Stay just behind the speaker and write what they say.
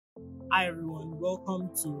Hi everyone, welcome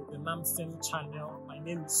to the Namsen channel. My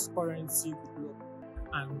name is Currency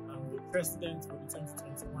and I'm the president for the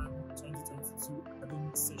 2021-2022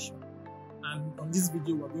 academic session. And on this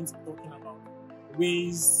video, we're going to be talking about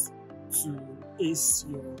ways to ace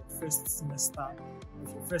your first semester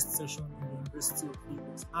of your first session in the University of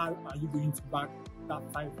Lagos. How are you going to back that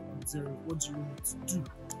 5.0? What do you need to do?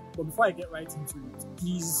 But before I get right into it,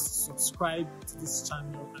 please subscribe to this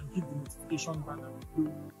channel and hit the notification banner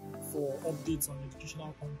below for updates on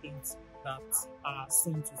educational content that are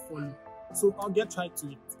soon to follow. So I'll get right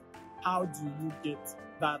to it. How do you get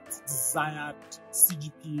that desired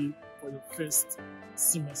CGPA for your first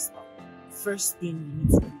semester? First thing you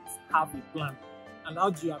need to do is have a plan. And how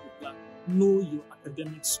do you have a plan? Know your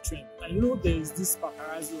academic strength. I know there is this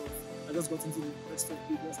paparazzi of I just got into the University of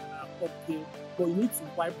Lagos and I'm up there, but you need to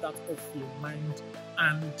wipe that off your mind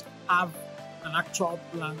and have an actual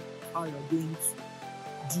plan of how you're going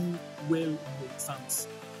to do well in the exams.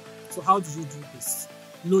 So how do you do this?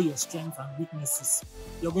 Know your strengths and weaknesses.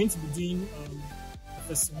 You're going to be doing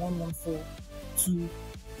first 1, 1, 4, 2,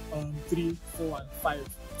 3, 4, and 5.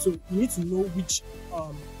 So you need to know which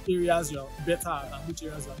areas you're better at and which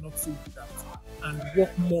areas you're not so good at, and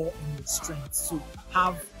work more on your strengths. So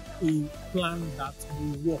have a plan that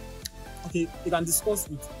will work. Okay, you can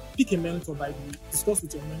pick a mentor, by the way, discuss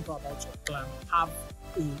with your mentor about your plan. Have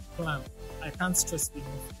a plan. I can't stress it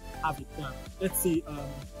enough. Have a plan. Let's say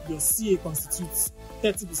your CA constitutes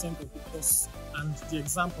 30% of the course and the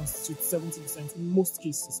exam constitutes 70% in most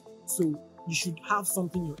cases. So you should have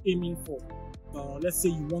something you're aiming for. Let's say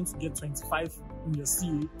you want to get 25 in your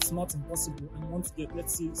CA, it's not impossible, and you want to get,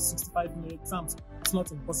 let's say, 65 in your exams, it's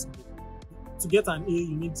not impossible. To get an A,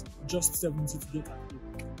 you need just 70 to get an A,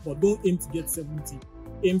 but don't aim to get 70.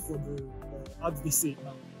 Aim for the, how do they say it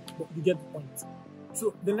now? But you get the point.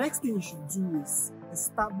 So the next thing you should do is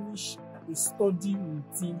establish a study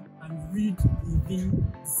routine and read within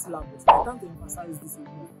the syllabus. I can't emphasize this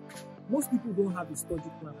enough. Most people don't have a study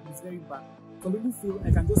plan, and it's very bad. Some people feel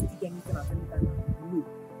I can just pick anything at any time. No.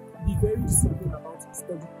 Be very disciplined about your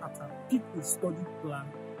study pattern. Pick a study plan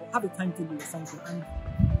or have a timetable or something and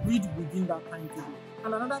read within that timetable.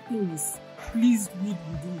 And another thing is, please read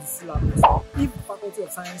within the syllabus. If the Faculty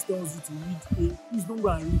of Science tells you to read A, please don't go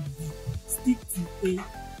and read B. Stick to A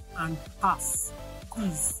and pass.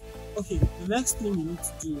 Please. Okay, the next thing you need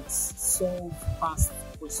to do is solve past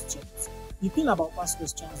questions. The thing about past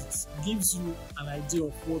questions is it gives you an idea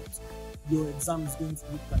of what your exam is going to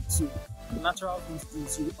look like. So the natural thing to do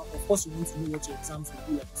is, of course, you want to know what your exams will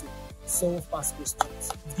be like. So solve past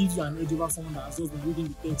questions. It gives you an edge over someone that has just been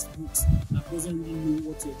reading the textbooks and doesn't really know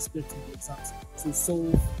what to expect in the exams. So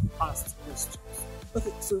solve past questions.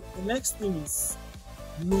 Okay, so the next thing is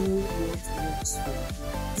know what works for you.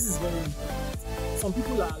 This is very important. Some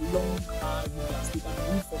people are long readers. They can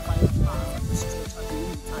read for 5 hours at a stretch and they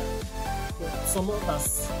really tired. But some of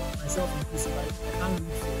us, myself inclusive, I can't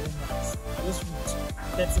read for 1 hour. I just read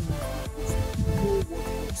 30 minutes. Know what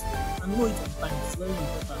works for you and know it on time. It's very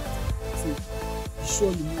important. So be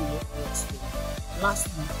sure you know what works for you.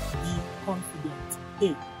 Lastly, be confident.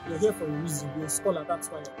 Hey, you're here for a reason. You're a scholar. That's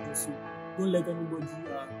why you're here. So don't let anybody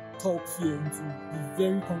talk here into be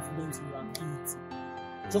very confident in your ability.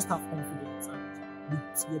 Just have confidence, and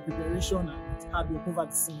with your preparation and with hard work over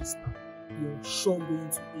the semester, you're sure going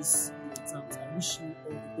to ace your exams. I wish you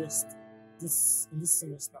all the best in this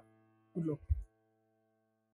semester. Good luck.